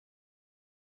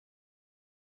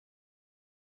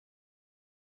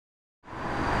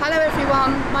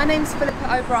my name's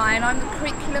Philippa O'Brien. I'm the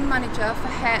Curriculum Manager for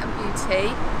Hair and Beauty.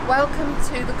 Welcome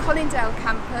to the Colindale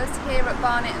campus here at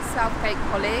Barnet and Southgate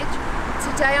College.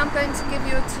 Today I'm going to give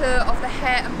you a tour of the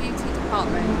Hair and Beauty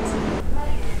department.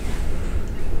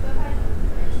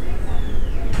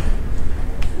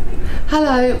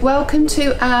 Hello, welcome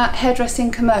to our hairdressing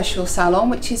commercial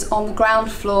salon, which is on the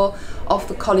ground floor of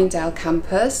the Colindale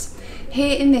campus.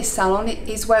 Here in this salon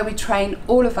is where we train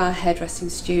all of our hairdressing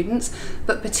students,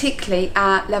 but particularly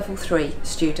our level 3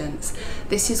 students.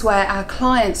 This is where our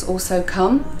clients also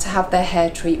come to have their hair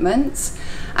treatments.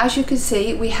 As you can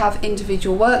see, we have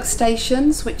individual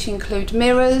workstations which include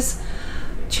mirrors,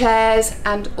 chairs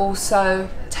and also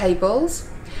tables.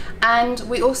 And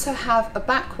we also have a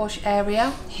backwash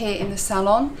area here in the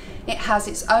salon. It has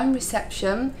its own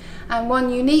reception, and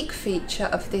one unique feature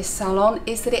of this salon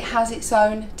is that it has its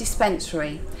own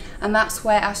dispensary, and that's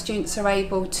where our students are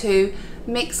able to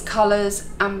mix colours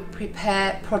and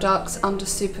prepare products under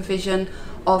supervision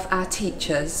of our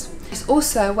teachers. It's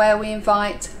also where we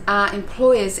invite our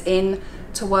employers in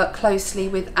to work closely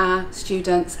with our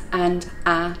students and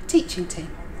our teaching team.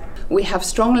 We have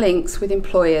strong links with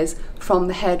employers from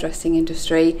the hairdressing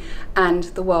industry and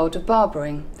the world of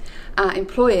barbering. Our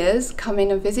employers come in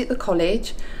and visit the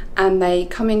college, and they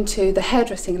come into the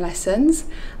hairdressing lessons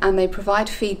and they provide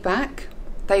feedback.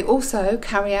 They also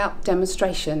carry out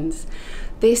demonstrations.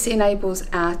 This enables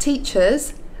our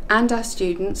teachers and our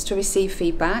students to receive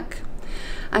feedback,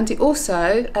 and it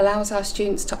also allows our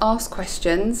students to ask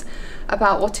questions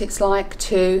about what it's like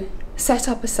to set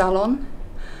up a salon,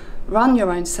 run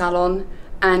your own salon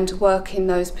and work in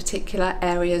those particular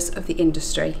areas of the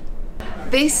industry.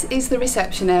 This is the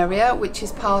reception area, which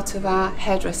is part of our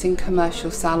hairdressing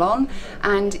commercial salon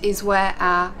and is where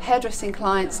our hairdressing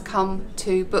clients come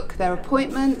to book their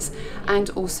appointments and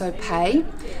also pay.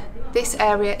 This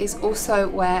area is also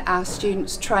where our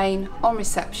students train on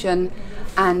reception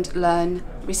and learn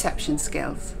reception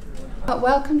skills.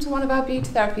 Welcome to one of our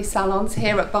beauty therapy salons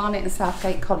here at Barnet and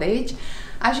Southgate College.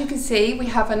 As you can see, we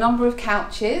have a number of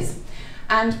couches,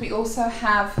 and we also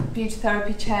have beauty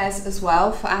therapy chairs as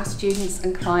well for our students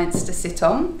and clients to sit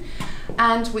on.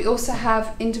 And we also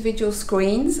have individual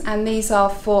screens, and these are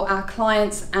for our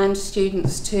clients and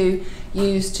students to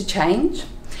use to change.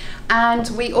 And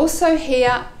we also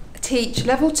here teach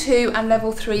level 2 and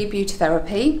level 3 beauty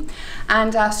therapy,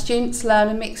 and our students learn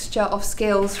a mixture of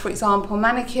skills, for example,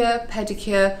 manicure,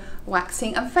 pedicure,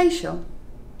 waxing and facial.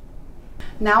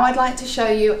 Now I'd like to show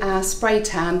you our spray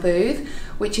tan booth,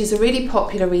 which is a really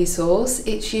popular resource.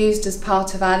 It's used as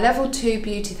part of our level 2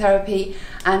 beauty therapy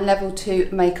and level 2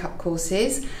 makeup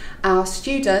courses. Our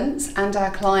students and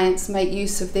our clients make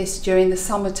use of this during the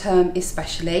summer term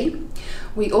especially.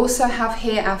 We also have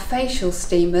here our facial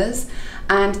steamers,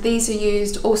 and these are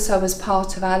used also as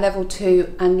part of our level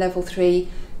 2 and level 3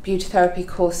 beauty therapy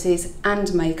courses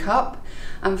and makeup.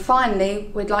 And finally,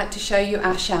 we'd like to show you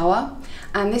our shower,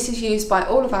 and this is used by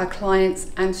all of our clients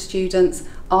and students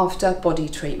after body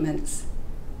treatments.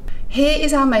 Here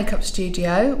is our makeup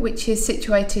studio, which is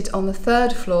situated on the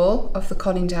 3rd floor of the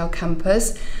Colindale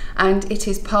campus, and it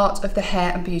is part of the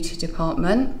hair and beauty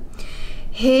department.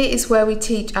 Here is where we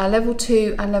teach our level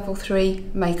 2 and level 3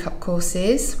 makeup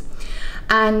courses,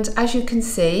 and as you can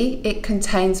see, it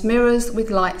contains mirrors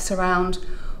with lights around,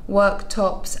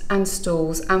 worktops and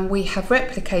stools, and we have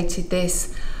replicated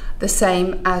this the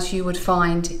same as you would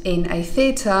find in a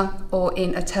theatre or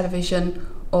in a television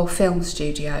or film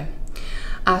studio.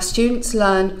 Our students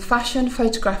learn fashion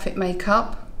photographic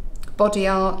makeup, body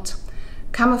art,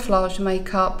 camouflage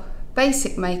makeup,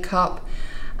 basic makeup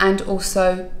and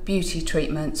also beauty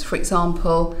treatments, for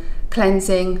example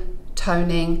cleansing,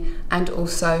 toning and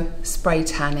also spray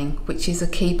tanning, which is a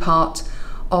key part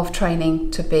of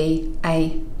training to be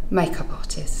a makeup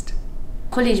artist.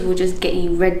 College will just get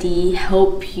you ready,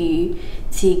 help you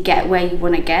to get where you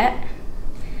want to get,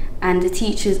 and the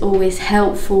teacher's always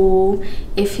helpful.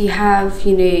 If you have,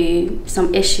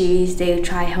 some issues, they'll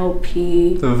try to help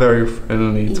you. They're very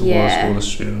friendly towards all the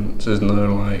students. There's no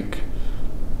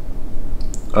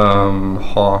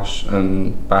harsh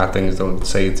and bad things they'll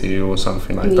say to you or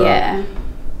something like that. Yeah.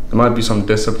 There might be some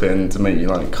discipline to make you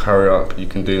hurry up, you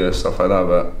can do this, stuff like that,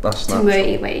 but that's to natural.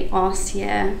 Motivate us,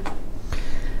 yeah.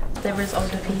 There is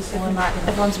older people and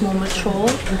everyone's more mature,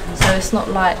 so it's not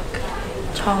like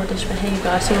childish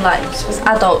behaviour. I feel like it's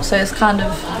adult, so it's kind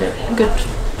of good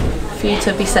for you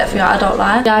to be set for your adult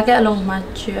life. Yeah, I get along with my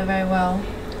tutor very well,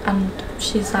 and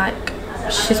she's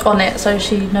on it, so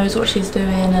she knows what she's doing,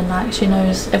 and she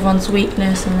knows everyone's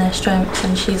weakness and their strengths,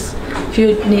 and if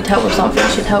you need help with something,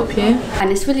 she'd help you.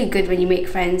 And it's really good when you make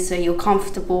friends, so you're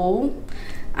comfortable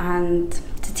and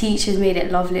the the teachers made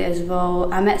it lovely as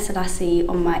well. I met Selassie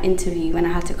on my interview when I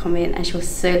had to come in, and she was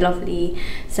so lovely,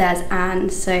 so as Anne,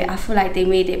 so I feel like they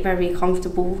made it very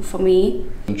comfortable for me.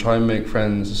 And try and make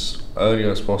friends early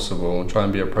as possible, try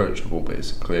and be approachable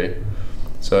basically.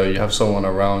 So you have someone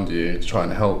around you to try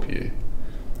and help you.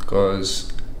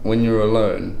 Because when you're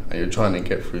alone and you're trying to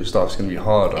get through stuff, it's going to be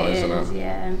harder, isn't it?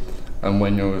 Yeah. And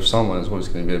when you're with someone, it's always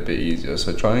going to be a bit easier.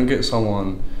 So try and get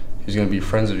someone who's going to be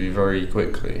friends with you very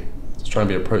quickly. Just try and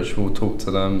be approachable, talk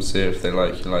to them, see if they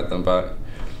like you, like them back.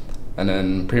 And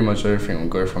then pretty much everything will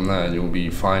go from there, and you'll be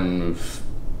fine with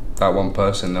that one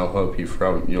person. They'll help you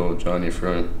throughout your journey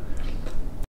through.